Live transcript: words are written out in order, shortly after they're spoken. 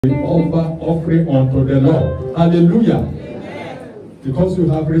offer offering unto the Lord. Hallelujah. Amen. Because you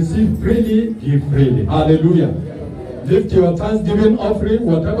have received freely, give freely. Hallelujah. Lift your thanksgiving offering,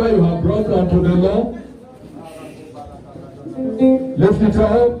 whatever you have brought unto the Lord. Lift it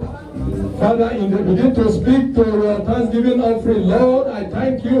up. Father, begin to speak to your thanksgiving offering. Lord, I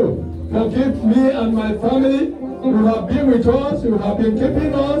thank you. Forgive me and my family. You have been with us. You have been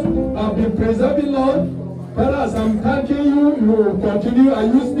keeping us. Have been preserving us. Father, as I'm thanking you, you will continue. I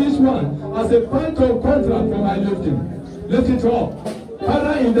use this one as a point of contract for my lifting. Lift it up.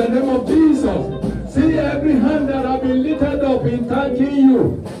 Father, in the name of Jesus, see every hand that have been lifted up in thanking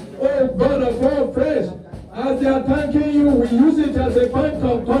you. Oh God of all flesh, as they are thanking you, we use it as a point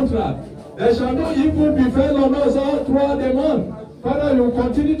of contract. There shall no evil befall on us all throughout the month. Father, you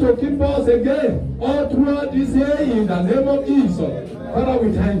continue to keep us again all throughout this year in the name of Jesus. Father,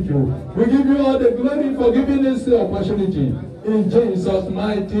 we thank you. We give you all the glory for giving us the opportunity. In Jesus'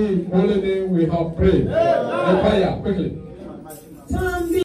 mighty holy name we have prayed. The fire, quickly.